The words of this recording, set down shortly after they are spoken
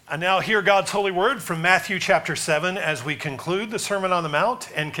And now hear God's holy word from Matthew chapter 7 as we conclude the Sermon on the Mount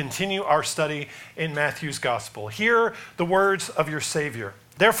and continue our study in Matthew's gospel. Hear the words of your Savior.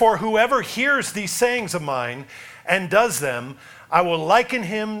 Therefore, whoever hears these sayings of mine and does them, I will liken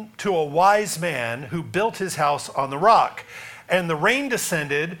him to a wise man who built his house on the rock. And the rain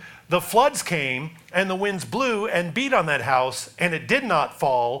descended, the floods came, and the winds blew and beat on that house, and it did not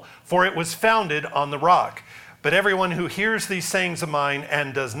fall, for it was founded on the rock. But everyone who hears these sayings of mine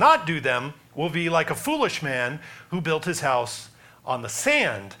and does not do them will be like a foolish man who built his house on the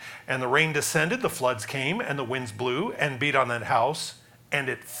sand. And the rain descended, the floods came, and the winds blew and beat on that house, and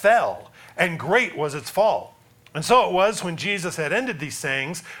it fell, and great was its fall. And so it was when Jesus had ended these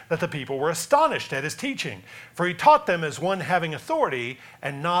sayings that the people were astonished at his teaching, for he taught them as one having authority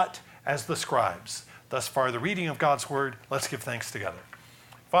and not as the scribes. Thus far the reading of God's word. Let's give thanks together.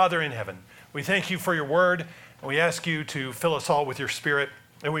 Father in heaven, we thank you for your word. And we ask you to fill us all with your Spirit,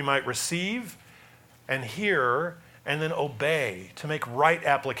 that we might receive and hear and then obey to make right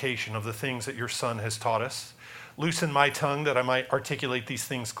application of the things that your Son has taught us. Loosen my tongue that I might articulate these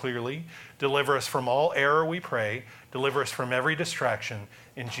things clearly. Deliver us from all error, we pray. Deliver us from every distraction.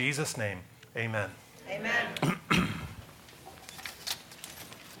 In Jesus' name, amen. Amen.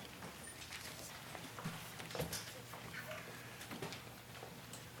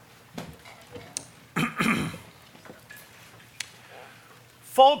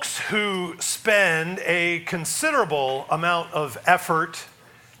 Folks who spend a considerable amount of effort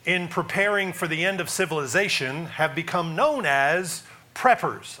in preparing for the end of civilization have become known as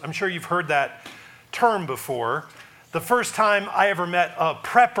preppers. I'm sure you've heard that term before. The first time I ever met a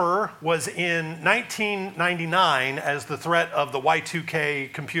prepper was in 1999 as the threat of the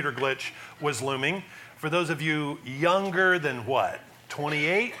Y2K computer glitch was looming. For those of you younger than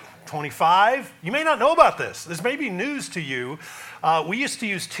 28? 25? You may not know about this. This may be news to you. We used to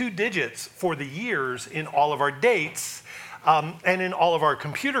use 2 digits for the years in all of our dates and in all of our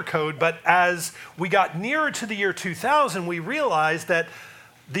computer code. But as we got nearer to the year 2000, we realized that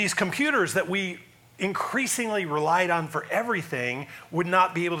these computers that we increasingly relied on for everything would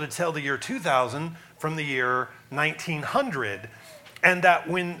not be able to tell the year 2000 from the year 1900. And that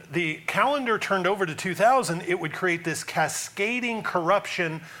when the calendar turned over to 2000, it would create this cascading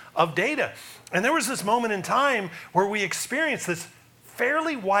corruption of data. And there was this moment in time where we experienced this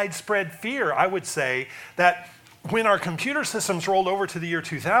fairly widespread fear, I would say, that when our computer systems rolled over to the year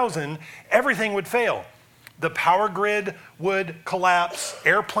 2000, everything would fail. The power grid would collapse,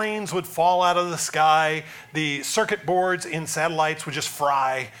 airplanes would fall out of the sky, the circuit boards in satellites would just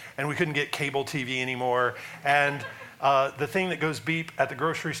fry, and we couldn't get cable TV anymore. And the thing that goes beep at the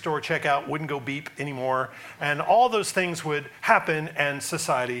grocery store checkout wouldn't go beep anymore. And all those things would happen and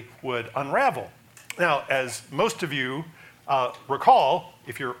society would unravel. Now, as most of you recall,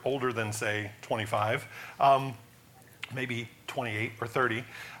 if you're older than, say, 25, maybe 28 or 30,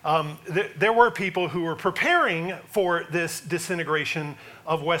 there were people who were preparing for this disintegration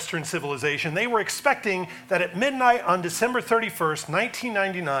of Western civilization. They were expecting that at midnight on December 31st,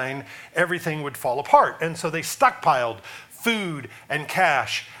 1999, everything would fall apart. And so they stockpiled food and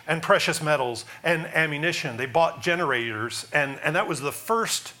cash and precious metals and ammunition. They bought generators, and that was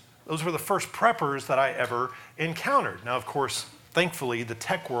those were the first preppers that I ever encountered. Now, of course, thankfully, the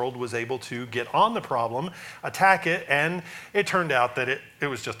tech world was able to get on the problem, attack it, and it turned out that it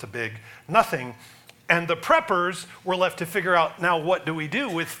was just a big nothing. And the preppers were left to figure out, now what do we do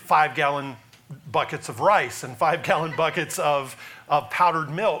with 5-gallon buckets of rice and 5-gallon buckets of powdered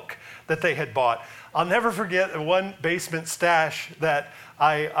milk that they had bought. I'll never forget one basement stash that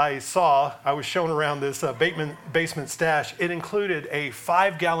I saw. I was shown around this basement stash. It included a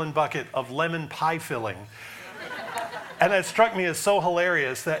 5-gallon bucket of lemon pie filling. And it struck me as so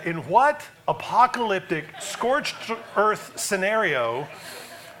hilarious that in what apocalyptic scorched earth scenario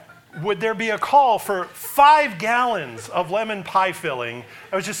would there be a call for 5 gallons of lemon pie filling?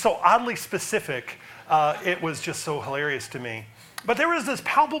 It was just so oddly specific. It was just so hilarious to me. But there was this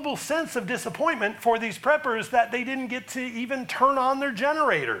palpable sense of disappointment for these preppers that they didn't get to even turn on their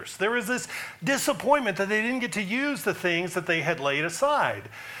generators. There was this disappointment that they didn't get to use the things that they had laid aside.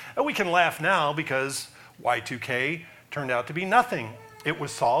 And we can laugh now because Y2K turned out to be nothing. It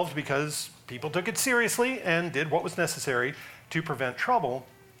was solved because people took it seriously and did what was necessary to prevent trouble.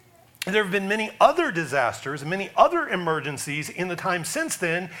 And there have been many other disasters and many other emergencies in the time since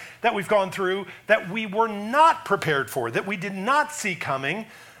then that we've gone through that we were not prepared for, that we did not see coming.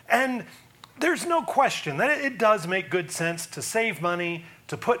 And there's no question that it does make good sense to save money,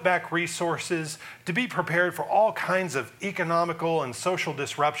 to put back resources, to be prepared for all kinds of economical and social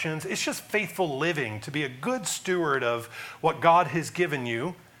disruptions. It's just faithful living to be a good steward of what God has given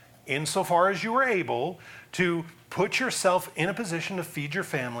you insofar as you are able, to put yourself in a position to feed your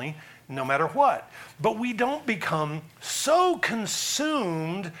family no matter what. But we don't become so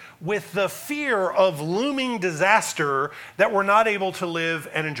consumed with the fear of looming disaster that we're not able to live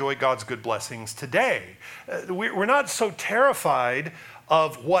and enjoy God's good blessings today. We're not so terrified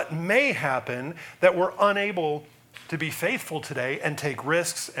of what may happen that we're unable to be faithful today and take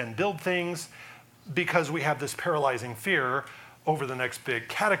risks and build things because we have this paralyzing fear over the next big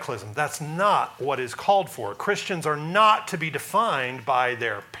cataclysm. That's not what is called for. Christians are not to be defined by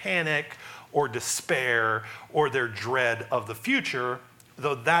their panic or despair or their dread of the future,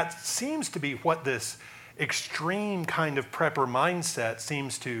 though that seems to be what this extreme kind of prepper mindset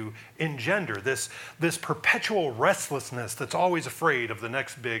seems to engender, this perpetual restlessness that's always afraid of the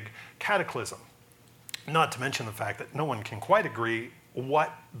next big cataclysm. Not to mention the fact that no one can quite agree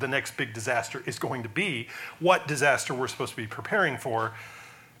what the next big disaster is going to be, what disaster we're supposed to be preparing for.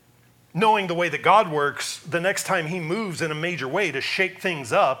 Knowing the way that God works, the next time he moves in a major way to shake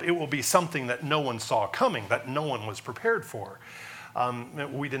things up, it will be something that no one saw coming, that no one was prepared for.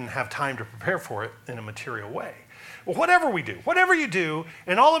 We didn't have time to prepare for it in a material way. Well, whatever we do, whatever you do,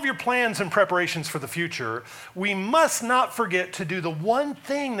 in all of your plans and preparations for the future, we must not forget to do the one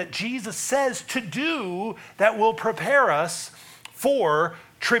thing that Jesus says to do that will prepare us for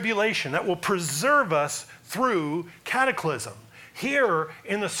tribulation, that will preserve us through cataclysm. Here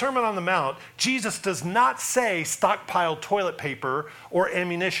in the Sermon on the Mount, Jesus does not say stockpile toilet paper or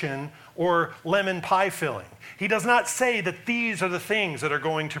ammunition or lemon pie filling. He does not say that these are the things that are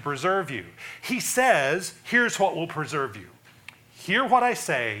going to preserve you. He says, here's what will preserve you. Hear what I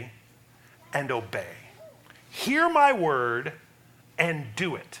say and obey. Hear my word and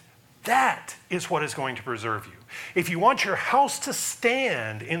do it. That is what is going to preserve you. If you want your house to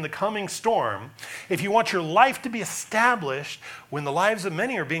stand in the coming storm, if you want your life to be established when the lives of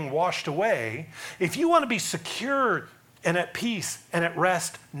many are being washed away, if you want to be secure and at peace and at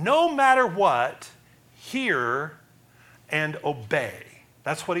rest, no matter what, hear and obey.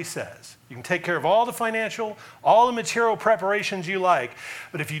 That's what he says. You can take care of all the financial, all the material preparations you like,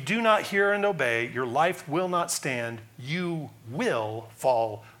 but if you do not hear and obey, your life will not stand. You will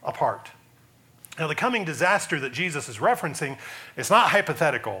fall apart. Now, the coming disaster that Jesus is referencing is not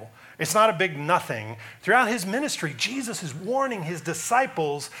hypothetical. It's not a big nothing. Throughout his ministry, Jesus is warning his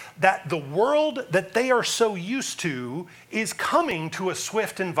disciples that the world that they are so used to is coming to a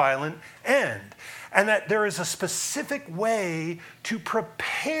swift and violent end, and that there is a specific way to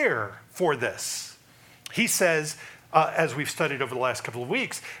prepare for this. He says, as we've studied over the last couple of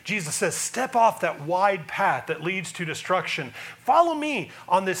weeks, Jesus says, step off that wide path that leads to destruction. Follow me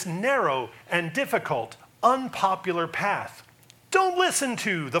on this narrow and difficult, unpopular path. Don't listen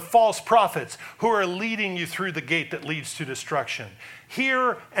to the false prophets who are leading you through the gate that leads to destruction.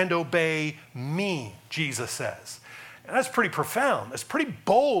 Hear and obey me, Jesus says. And that's pretty profound. That's pretty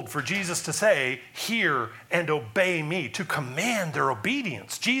bold for Jesus to say, hear and obey me, to command their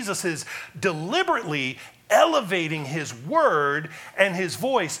obedience. Jesus is deliberately elevating his word and his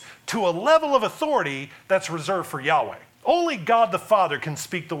voice to a level of authority that's reserved for Yahweh. Only God the Father can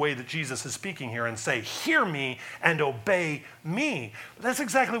speak the way that Jesus is speaking here and say, hear me and obey me. But that's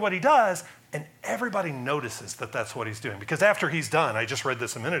exactly what he does, and everybody notices that that's what he's doing. Because after he's done, I just read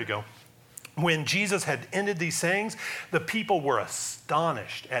this a minute ago, when Jesus had ended these sayings, the people were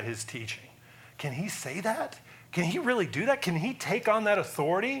astonished at his teaching. Can he say that? Can he really do that? Can he take on that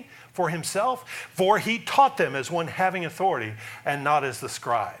authority for himself? For he taught them as one having authority and not as the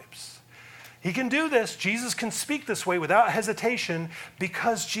scribes. He can do this. Jesus can speak this way without hesitation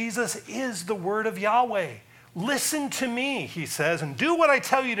because Jesus is the word of Yahweh. Listen to me, he says, and do what I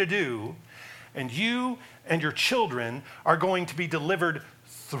tell you to do, and you and your children are going to be delivered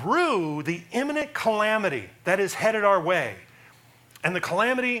through the imminent calamity that is headed our way. And the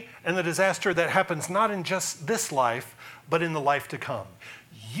calamity and the disaster that happens not in just this life, but in the life to come.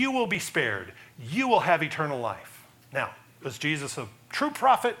 You will be spared. You will have eternal life. Now, was Jesus a true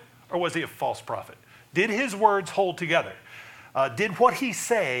prophet or was he a false prophet? Did his words hold together? Did what he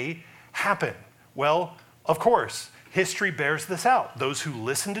say happen? Well, of course, history bears this out. Those who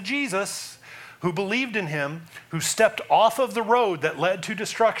listened to Jesus, who believed in him, who stepped off of the road that led to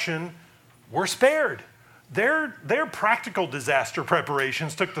destruction, were spared. Their practical disaster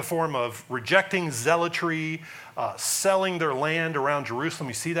preparations took the form of rejecting zealotry, selling their land around Jerusalem.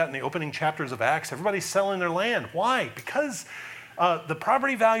 You see that in the opening chapters of Acts. Everybody's selling their land. Why? Because the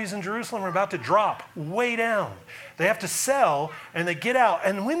property values in Jerusalem are about to drop way down. They have to sell and they get out.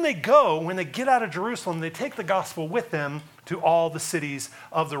 And when they get out of Jerusalem, they take the gospel with them to all the cities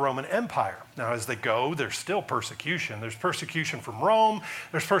of the Roman Empire. Now, as they go, there's still persecution. There's persecution from Rome,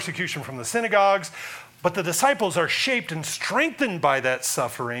 there's persecution from the synagogues, but the disciples are shaped and strengthened by that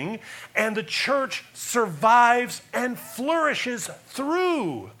suffering, and the church survives and flourishes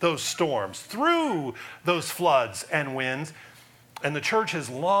through those storms, through those floods and winds. And the church has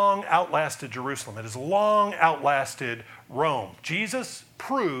long outlasted Jerusalem. It has long outlasted Rome. Jesus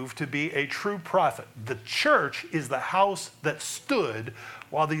proved to be a true prophet. The church is the house that stood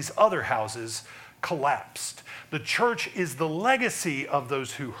while these other houses collapsed. The church is the legacy of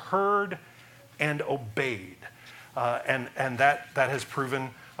those who heard and obeyed. And that has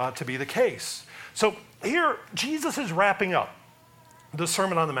proven to be the case. So here, Jesus is wrapping up the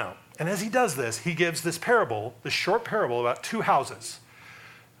Sermon on the Mount. And as he does this, he gives this parable, this short parable about two houses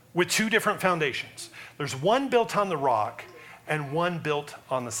with two different foundations. There's one built on the rock and one built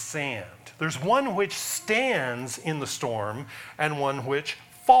on the sand. There's one which stands in the storm and one which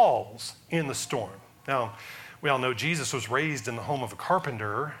falls in the storm. Now, we all know Jesus was raised in the home of a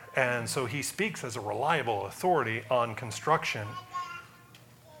carpenter, and so he speaks as a reliable authority on construction.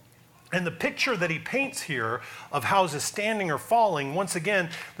 And the picture that he paints here of houses standing or falling, once again,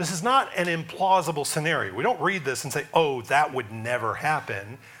 this is not an implausible scenario. We don't read this and say, oh, that would never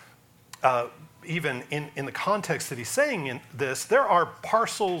happen. Even in the context that he's saying in this, there are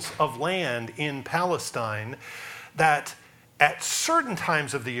parcels of land in Palestine that at certain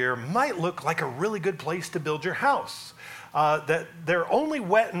times of the year might look like a really good place to build your house. That they're only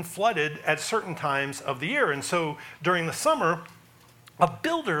wet and flooded at certain times of the year. And so during the summer, a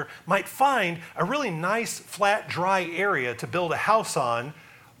builder might find a really nice, flat, dry area to build a house on,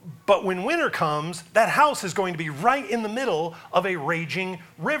 but when winter comes, that house is going to be right in the middle of a raging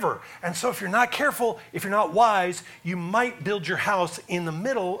river. And so if you're not careful, if you're not wise, you might build your house in the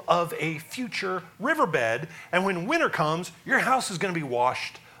middle of a future riverbed, and when winter comes, your house is going to be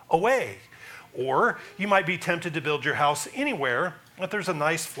washed away. Or you might be tempted to build your house anywhere, but there's a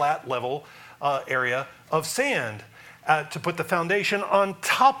nice, flat, level area of sand. To put the foundation on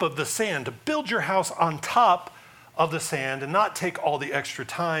top of the sand, to build your house on top of the sand and not take all the extra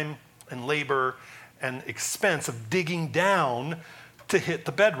time and labor and expense of digging down to hit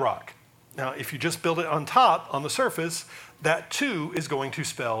the bedrock. Now, if you just build it on top, on the surface, that too is going to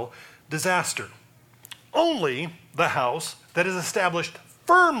spell disaster. Only the house that is established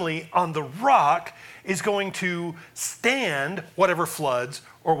firmly on the rock is going to stand whatever floods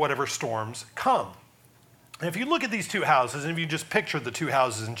or whatever storms come. And if you look at these two houses, and if you just picture the two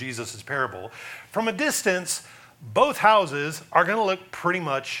houses in Jesus' parable, from a distance, both houses are going to look pretty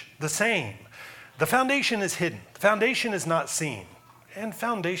much the same. The foundation is hidden. The foundation is not seen. And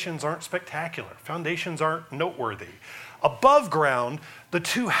foundations aren't spectacular. Foundations aren't noteworthy. Above ground, the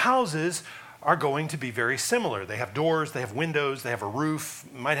two houses are going to be very similar. They have doors, they have windows, they have a roof,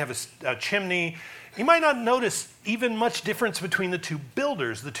 might have a chimney. You might not notice even much difference between the two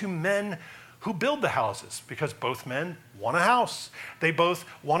builders, the two men who build the houses, because both men want a house. They both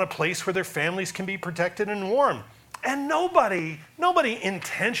want a place where their families can be protected and warm. And nobody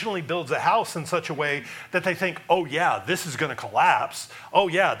intentionally builds a house in such a way that they think, oh yeah, this is gonna collapse. Oh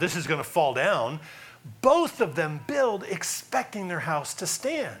yeah, this is gonna fall down. Both of them build expecting their house to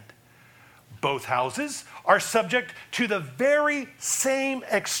stand. Both houses are subject to the very same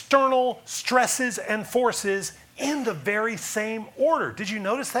external stresses and forces in the very same order. Did you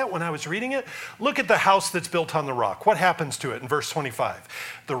notice that when I was reading it? Look at the house that's built on the rock. What happens to it in verse 25?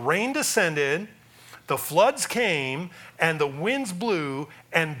 The rain descended, the floods came, and the winds blew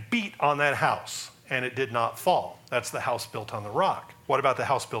and beat on that house, and it did not fall. That's the house built on the rock. What about the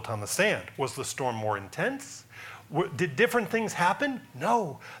house built on the sand? Was the storm more intense? Did different things happen?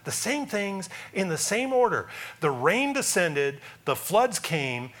 No, the same things in the same order. The rain descended, the floods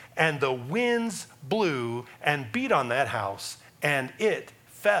came, and the winds blew and beat on that house, and it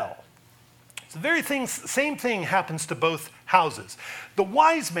fell. So the same thing happens to both houses. The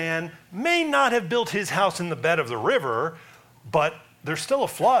wise man may not have built his house in the bed of the river, but there's still a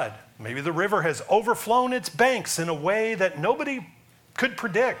flood. Maybe the river has overflown its banks in a way that nobody could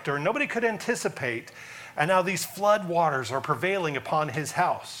predict or nobody could anticipate. And now these flood waters are prevailing upon his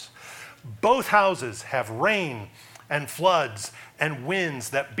house. Both houses have rain and floods and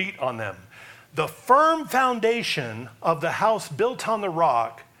winds that beat on them. The firm foundation of the house built on the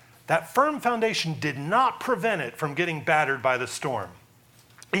rock, that firm foundation did not prevent it from getting battered by the storm.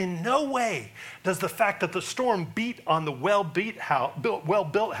 In no way does the fact that the storm beat on the well-built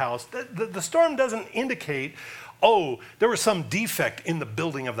house, the storm doesn't indicate, oh, there was some defect in the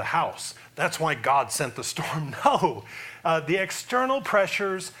building of the house. That's why God sent the storm. No, the external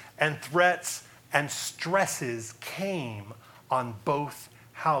pressures and threats and stresses came on both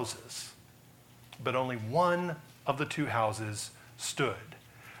houses. But only one of the two houses stood.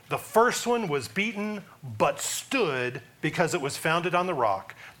 The first one was beaten, but stood because it was founded on the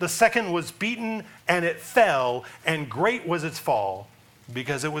rock. The second was beaten, and it fell, and great was its fall,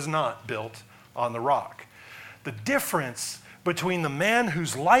 because it was not built on the rock. The difference between the man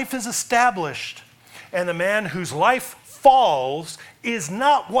whose life is established and the man whose life falls is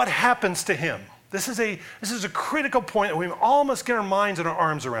not what happens to him. This is a critical point, and we all must get our minds and our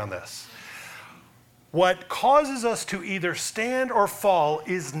arms around this. What causes us to either stand or fall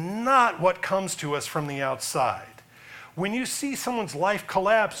is not what comes to us from the outside. When you see someone's life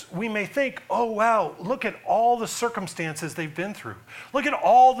collapse, we may think, oh wow, look at all the circumstances they've been through. Look at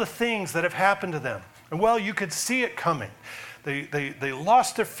all the things that have happened to them. And well, you could see it coming. They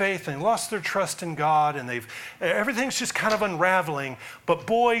lost their faith, and they lost their trust in God, and everything's just kind of unraveling. But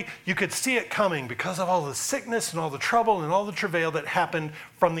boy, you could see it coming because of all the sickness and all the trouble and all the travail that happened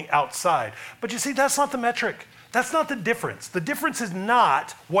from the outside. But you see, that's not the metric. That's not the difference. The difference is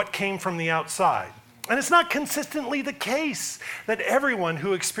not what came from the outside. And it's not consistently the case that everyone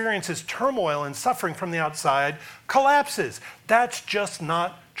who experiences turmoil and suffering from the outside collapses. That's just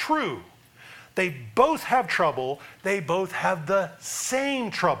not true. They both have trouble. They both have the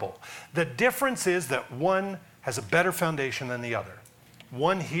same trouble. The difference is that one has a better foundation than the other.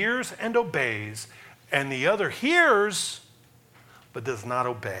 One hears and obeys, and the other hears but does not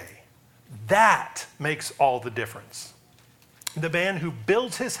obey. That makes all the difference. The man who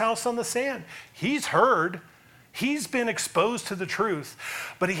builds his house on the sand, he's heard, he's been exposed to the truth,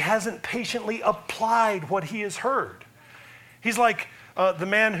 but he hasn't patiently applied what he has heard. He's like the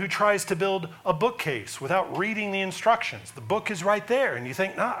man who tries to build a bookcase without reading the instructions. The book is right there, and you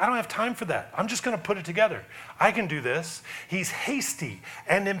think, no, I don't have time for that. I'm just going to put it together. I can do this. He's hasty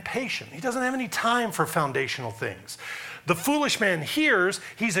and impatient. He doesn't have any time for foundational things. The foolish man hears,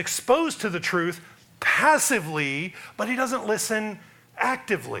 he's exposed to the truth passively, but he doesn't listen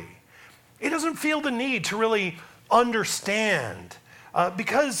actively. He doesn't feel the need to really understand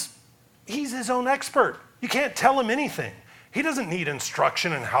because he's his own expert. You can't tell him anything. He doesn't need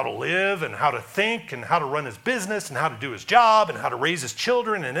instruction in how to live and how to think and how to run his business and how to do his job and how to raise his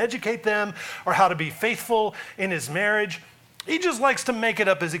children and educate them or how to be faithful in his marriage. He just likes to make it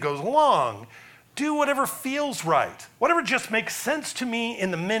up as he goes along. Do whatever feels right. Whatever just makes sense to me in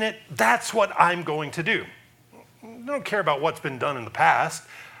the minute, that's what I'm going to do. I don't care about what's been done in the past.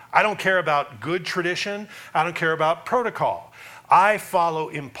 I don't care about good tradition. I don't care about protocol. I follow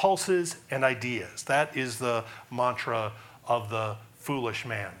impulses and ideas. That is the mantra of the foolish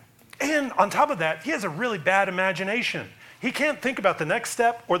man. And on top of that, he has a really bad imagination. He can't think about the next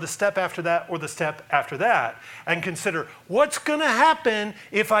step or the step after that or the step after that and consider what's going to happen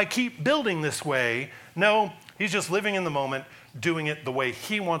if I keep building this way. No, he's just living in the moment, doing it the way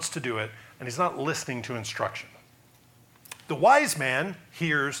he wants to do it, and he's not listening to instruction. The wise man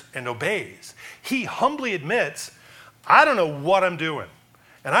hears and obeys. He humbly admits, I don't know what I'm doing,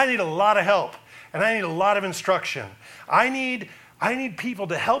 and I need a lot of help, and I need a lot of instruction. I need people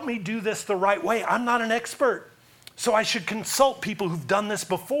to help me do this the right way. I'm not an expert, so I should consult people who've done this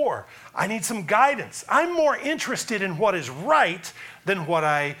before. I need some guidance. I'm more interested in what is right than what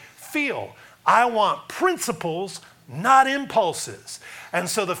I feel. I want principles, not impulses. And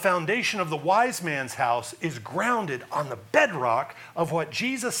so the foundation of the wise man's house is grounded on the bedrock of what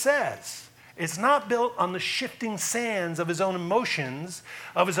Jesus says. It's not built on the shifting sands of his own emotions,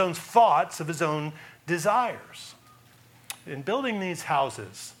 of his own thoughts, of his own desires. In building these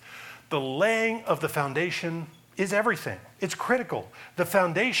houses, the laying of the foundation is everything. It's critical. The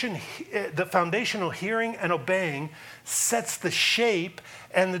foundational hearing and obeying sets the shape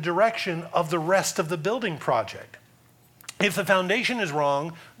and the direction of the rest of the building project. If the foundation is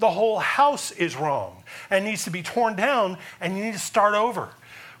wrong, the whole house is wrong and needs to be torn down, and you need to start over.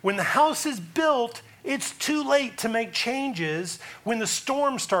 When the house is built, it's too late to make changes. When the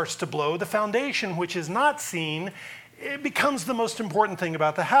storm starts to blow, the foundation, which is not seen, it becomes the most important thing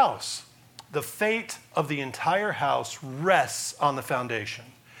about the house. The fate of the entire house rests on the foundation,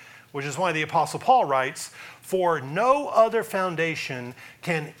 which is why the Apostle Paul writes, "For no other foundation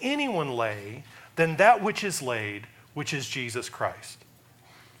can anyone lay than that which is laid, which is Jesus Christ."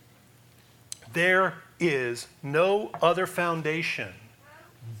 There is no other foundation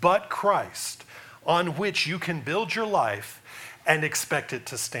but Christ on which you can build your life and expect it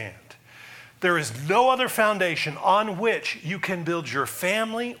to stand. There is no other foundation on which you can build your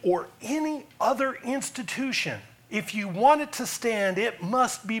family or any other institution. If you want it to stand, it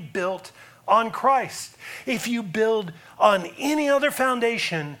must be built on Christ. If you build on any other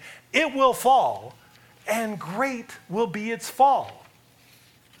foundation, it will fall, and great will be its fall.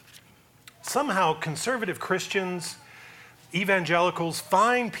 Somehow, conservative Christians, evangelicals,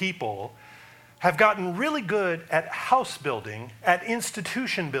 fine people, have gotten really good at house building, at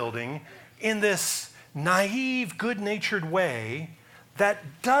institution building, in this naive, good-natured way that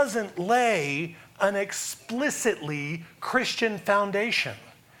doesn't lay an explicitly Christian foundation.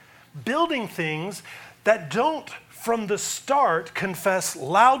 Building things that don't, from the start, confess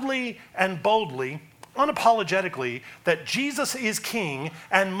loudly and boldly, unapologetically, that Jesus is king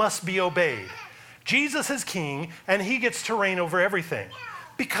and must be obeyed. Jesus is king and he gets to reign over everything.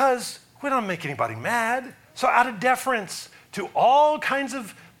 Because we don't make anybody mad. So out of deference to all kinds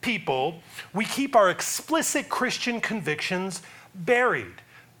of people, we keep our explicit Christian convictions buried.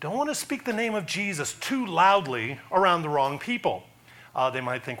 Don't want to speak the name of Jesus too loudly around the wrong people. They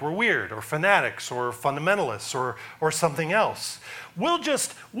might think we're weird or fanatics or fundamentalists or something else. We'll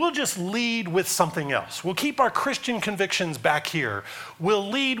just lead with something else. We'll keep our Christian convictions back here. We'll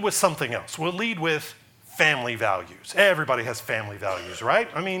lead with something else. We'll lead with family values. Everybody has family values, right?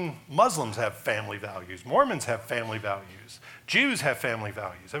 I mean, Muslims have family values. Mormons have family values. Jews have family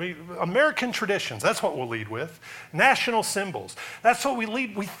values. I mean, American traditions, that's what we'll lead with. National symbols, that's what we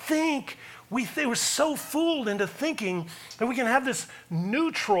lead. We're so fooled into thinking that we can have this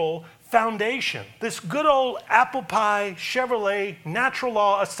neutral foundation, this good old apple pie, Chevrolet, natural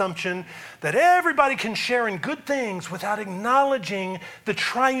law assumption that everybody can share in good things without acknowledging the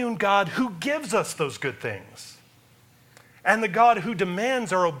triune God who gives us those good things, and the God who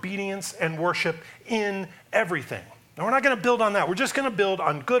demands our obedience and worship in everything. Now, we're not going to build on that. We're just going to build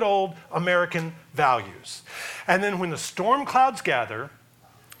on good old American values. And then when the storm clouds gather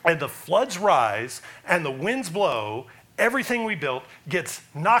and the floods rise and the winds blow, everything we built gets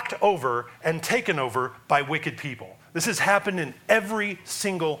knocked over and taken over by wicked people. This has happened in every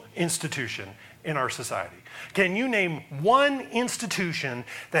single institution in our society. Can you name one institution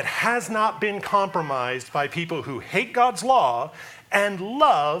that has not been compromised by people who hate God's law and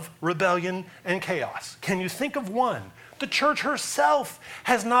love rebellion and chaos? Can you think of one? The church herself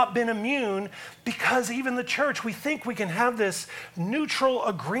has not been immune, because even the church, we think we can have this neutral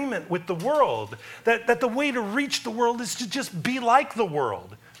agreement with the world, that the way to reach the world is to just be like the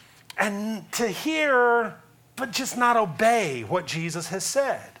world and to hear, but just not obey what Jesus has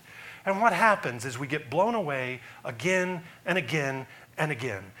said. And what happens is we get blown away again and again and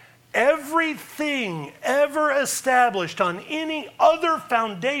again. Everything ever established on any other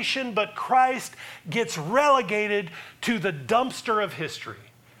foundation but Christ gets relegated to the dumpster of history.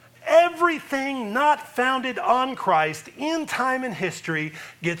 Everything not founded on Christ in time and history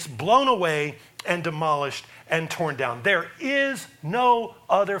gets blown away and demolished and torn down. There is no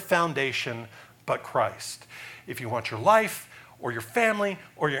other foundation but Christ. If you want your life or your family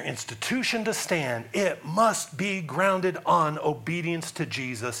or your institution to stand, it must be grounded on obedience to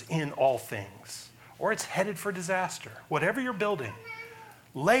Jesus in all things, or it's headed for disaster. Whatever you're building,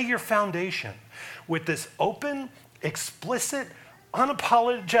 lay your foundation with this open, explicit,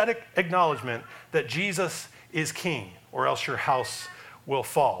 unapologetic acknowledgement that Jesus is king, or else your house will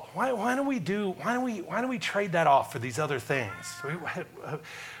fall. Why do we trade that off for these other things?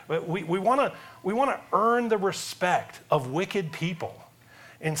 We want to earn the respect of wicked people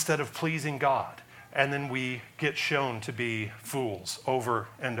instead of pleasing God, and then we get shown to be fools over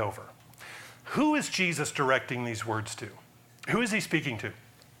and over. Who is Jesus directing these words to? Who is he speaking to?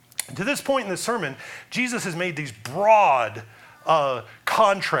 To this point in the sermon, Jesus has made these broad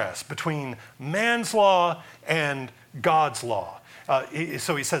contrasts between man's law and God's law.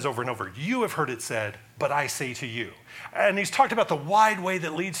 So he says over and over, you have heard it said, but I say to you. And he's talked about the wide way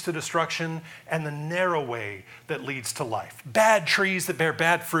that leads to destruction and the narrow way that leads to life. Bad trees that bear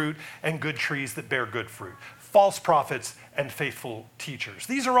bad fruit and good trees that bear good fruit. False prophets and faithful teachers.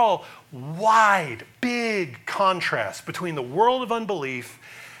 These are all wide, big contrasts between the world of unbelief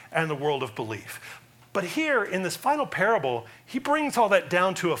and the world of belief. But here in this final parable, he brings all that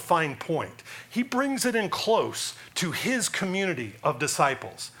down to a fine point. He brings it in close to his community of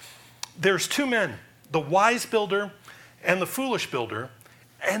disciples. There's two men, the wise builder and the foolish builder,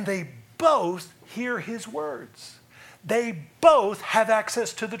 and they both hear his words. They both have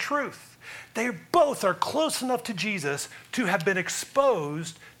access to the truth. They both are close enough to Jesus to have been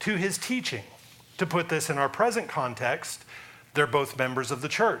exposed to his teaching. To put this in our present context, they're both members of the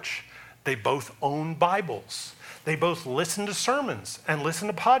church. They both own Bibles. They both listen to sermons and listen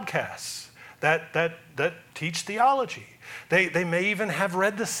to podcasts that teach theology. They may even have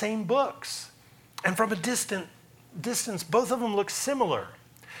read the same books. And from a distance, both of them look similar.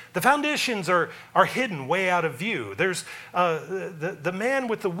 The foundations are hidden way out of view. There's the man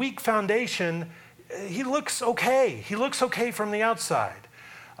with the weak foundation, he looks okay. He looks okay from the outside.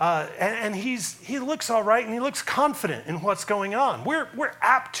 And he looks all right, and he looks confident in what's going on. We're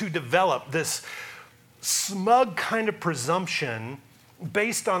apt to develop this smug kind of presumption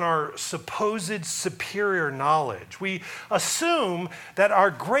based on our supposed superior knowledge. We assume that our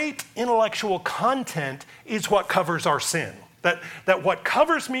great intellectual content is what covers our sin. That what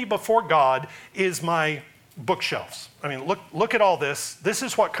covers me before God is my bookshelves. I mean, look at all this. This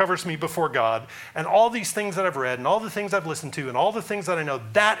is what covers me before God. And all these things that I've read and all the things I've listened to and all the things that I know,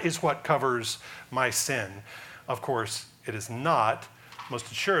 that is what covers my sin. Of course, it is not,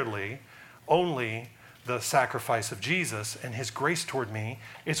 most assuredly, only the sacrifice of Jesus and his grace toward me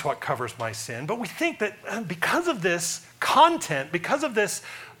is what covers my sin. But we think that because of this content, because of this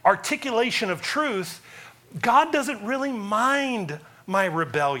articulation of truth, God doesn't really mind my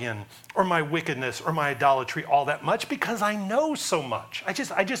rebellion or my wickedness or my idolatry all that much because I know so much.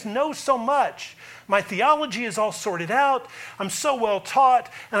 I just know so much. My theology is all sorted out. I'm so well taught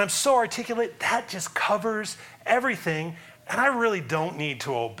and I'm so articulate. That just covers everything, and I really don't need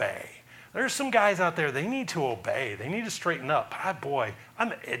to obey. There's some guys out there, they need to obey. They need to straighten up. Boy,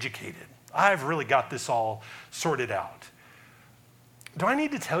 I'm educated. I've really got this all sorted out. Do I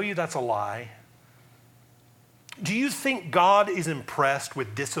need to tell you that's a lie? Do you think God is impressed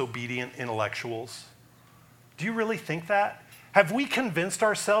with disobedient intellectuals? Do you really think that? Have we convinced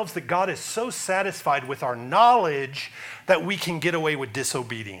ourselves that God is so satisfied with our knowledge that we can get away with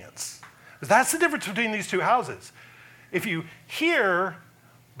disobedience? That's the difference between these two houses. If you hear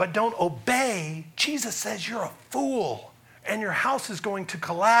but don't obey, Jesus says you're a fool and your house is going to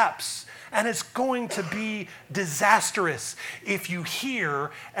collapse and it's going to be disastrous if you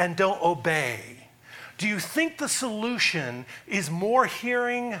hear and don't obey. Do you think the solution is more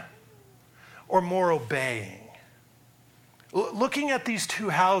hearing or more obeying? Looking at these two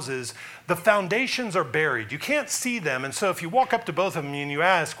houses, the foundations are buried. You can't see them, and so if you walk up to both of them and you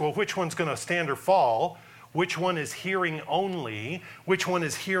ask, well, which one's going to stand or fall? Which one is hearing only? Which one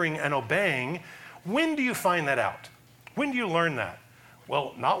is hearing and obeying? When do you find that out? When do you learn that?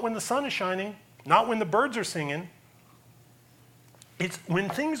 Well, not when the sun is shining, not when the birds are singing. It's when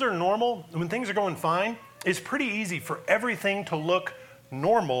things are normal, when things are going fine, it's pretty easy for everything to look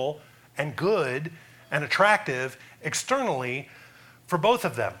normal and good and attractive externally for both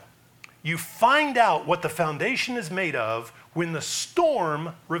of them. You find out what the foundation is made of when the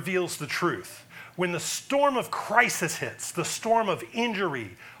storm reveals the truth. When the storm of crisis hits, the storm of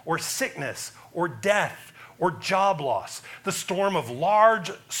injury or sickness or death or job loss, the storm of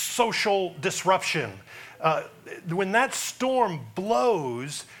large social disruption, when that storm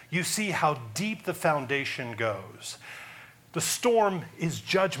blows, you see how deep the foundation goes. The storm is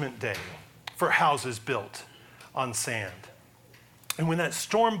judgment day for houses built on sand. And when that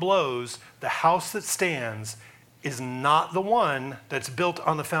storm blows, the house that stands is not the one that's built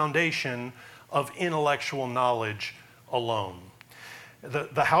on the foundation of intellectual knowledge alone.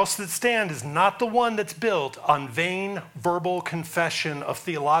 The house that stands is not the one that's built on vain verbal confession of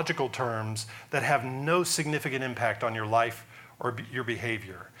theological terms that have no significant impact on your life or your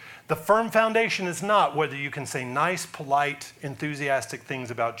behavior. The firm foundation is not whether you can say nice, polite, enthusiastic things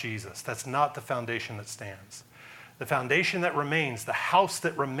about Jesus. That's not the foundation that stands. The foundation that remains, the house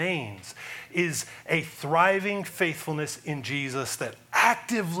that remains, is a thriving faithfulness in Jesus that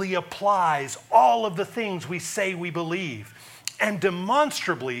actively applies all of the things we say we believe and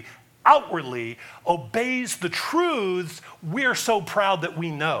demonstrably, outwardly obeys the truths we're so proud that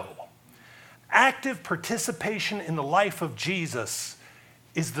we know. Active participation in the life of Jesus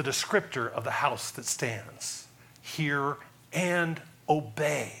is the descriptor of the house that stands. Hear and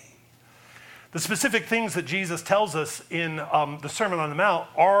obey. The specific things that Jesus tells us in the Sermon on the Mount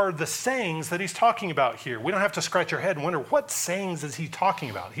are the sayings that he's talking about here. We don't have to scratch our head and wonder, what sayings is he talking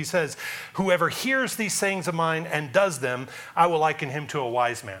about? He says, whoever hears these sayings of mine and does them, I will liken him to a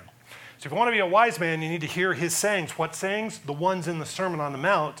wise man. So if you want to be a wise man, you need to hear his sayings. What sayings? The ones in the Sermon on the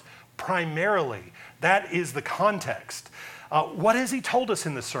Mount, primarily. That is the context. What has he told us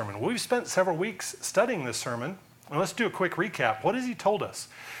in this sermon? We've spent several weeks studying this sermon. And let's do a quick recap. What has he told us?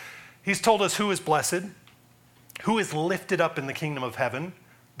 He's told us who is blessed, who is lifted up in the kingdom of heaven.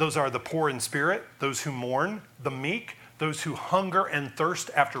 Those are the poor in spirit, those who mourn, the meek, those who hunger and thirst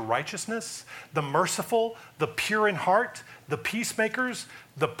after righteousness, the merciful, the pure in heart, the peacemakers,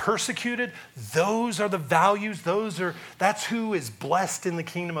 the persecuted. Those are the values. That's who is blessed in the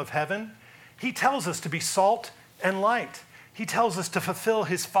kingdom of heaven. He tells us to be salt and light. He tells us to fulfill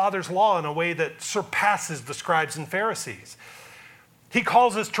his Father's law in a way that surpasses the scribes and Pharisees. He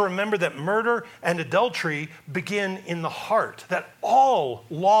calls us to remember that murder and adultery begin in the heart, that all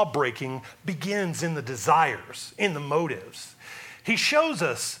law breaking begins in the desires, in the motives. He shows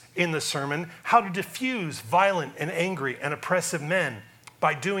us in the sermon how to diffuse violent and angry and oppressive men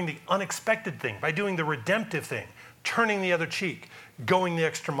by doing the unexpected thing, by doing the redemptive thing, turning the other cheek, going the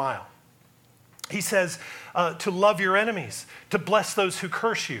extra mile. He says to love your enemies, to bless those who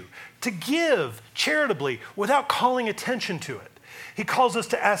curse you, to give charitably without calling attention to it. He calls us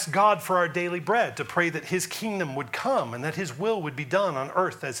to ask God for our daily bread, to pray that his kingdom would come and that his will would be done on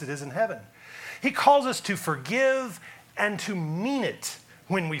earth as it is in heaven. He calls us to forgive and to mean it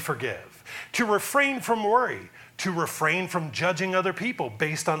when we forgive, to refrain from worry, to refrain from judging other people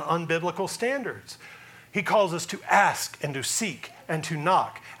based on unbiblical standards. He calls us to ask and to seek and to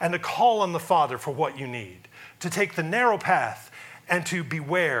knock and to call on the Father for what you need, to take the narrow path and to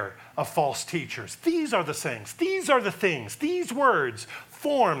beware of false teachers. These are the things, these words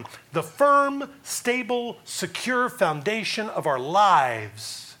form the firm, stable, secure foundation of our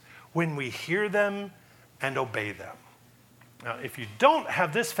lives when we hear them and obey them. Now, if you don't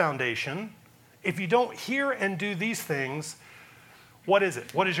have this foundation, if you don't hear and do these things, what is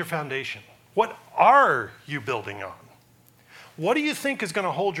it? What is your foundation? What are you building on? What do you think is going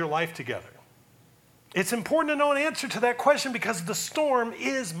to hold your life together? It's important to know an answer to that question because the storm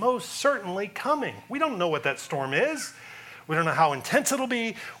is most certainly coming. We don't know what that storm is. We don't know how intense it'll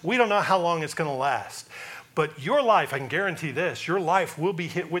be. We don't know how long it's going to last. But your life, I can guarantee this, your life will be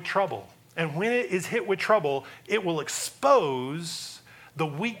hit with trouble. And when it is hit with trouble, it will expose the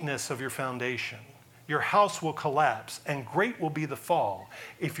weakness of your foundation. Your house will collapse, and great will be the fall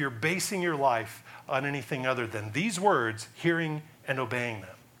if you're basing your life on anything other than these words, hearing and obeying them.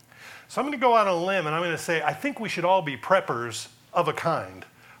 So I'm going to go out on a limb, and I'm going to say I think we should all be preppers of a kind,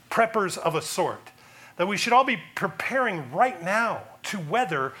 preppers of a sort, that we should all be preparing right now to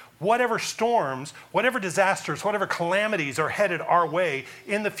weather whatever storms, whatever disasters, whatever calamities are headed our way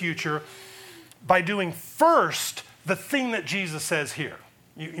in the future by doing first the thing that Jesus says here.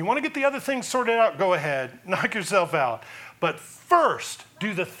 You want to get the other things sorted out, go ahead, knock yourself out. But first,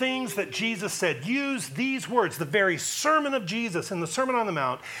 do the things that Jesus said. Use these words, the very sermon of Jesus in the Sermon on the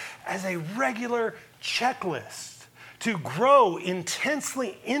Mount, as a regular checklist to grow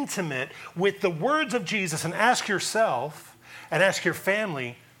intensely intimate with the words of Jesus and ask yourself and ask your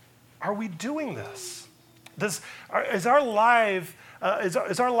family, are we doing this? Is our life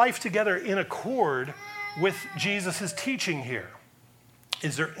together in accord with Jesus' teaching here?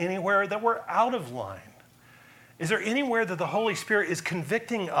 Is there anywhere that we're out of line? Is there anywhere that the Holy Spirit is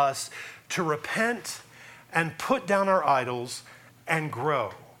convicting us to repent and put down our idols and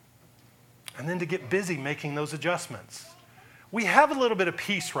grow? And then to get busy making those adjustments. We have a little bit of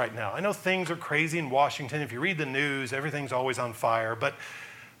peace right now. I know things are crazy in Washington. If you read the news, everything's always on fire. But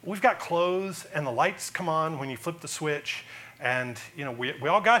we've got clothes and the lights come on when you flip the switch. And, you know, we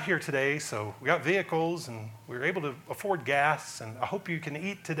all got here today, so we got vehicles and we were able to afford gas. And I hope you can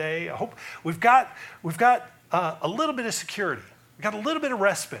eat today. I hope we've got a little bit of security. We've got a little bit of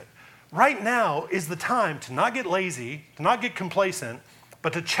respite. Right now is the time to not get lazy, to not get complacent,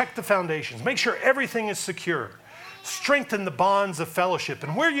 but to check the foundations. Make sure everything is secure. Strengthen the bonds of fellowship.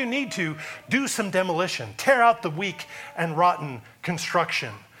 And where you need to, do some demolition. Tear out the weak and rotten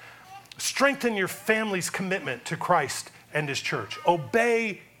construction. Strengthen your family's commitment to Christ and his church.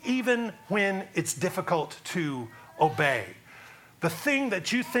 Obey even when it's difficult to obey. The thing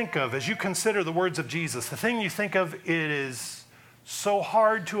that you think of as you consider the words of Jesus, the thing you think of it is so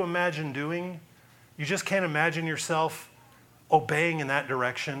hard to imagine doing, you just can't imagine yourself obeying in that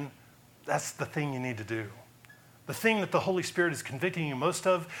direction, that's the thing you need to do. The thing that the Holy Spirit is convicting you most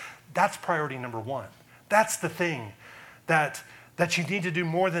of, that's priority number one. That's the thing that you need to do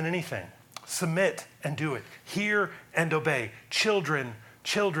more than anything. Submit and do it. Hear and obey. Children,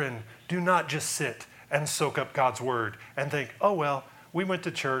 do not just sit and soak up God's word and think, oh, well, we went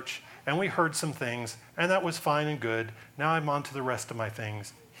to church and we heard some things and that was fine and good. Now I'm on to the rest of my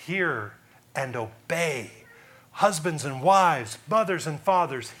things. Hear and obey. Husbands and wives, mothers and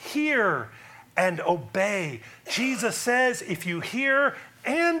fathers, hear and obey. Jesus says, if you hear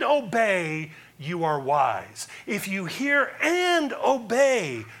and obey, you are wise. If you hear and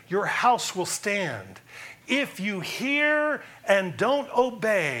obey, your house will stand. If you hear and don't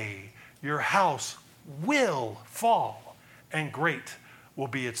obey, your house will fall, and great will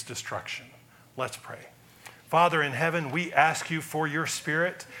be its destruction. Let's pray. Father in heaven, we ask you for your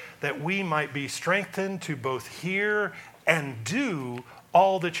Spirit that we might be strengthened to both hear and do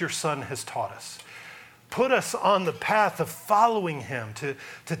all that your Son has taught us. Put us on the path of following him, to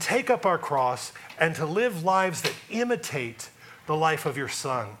take up our cross and to live lives that imitate the life of your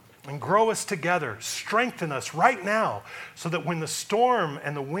Son. And grow us together, strengthen us right now, so that when the storm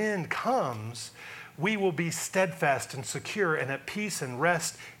and the wind comes, we will be steadfast and secure and at peace and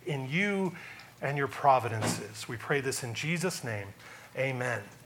rest in you and your providences. We pray this in Jesus' name. Amen.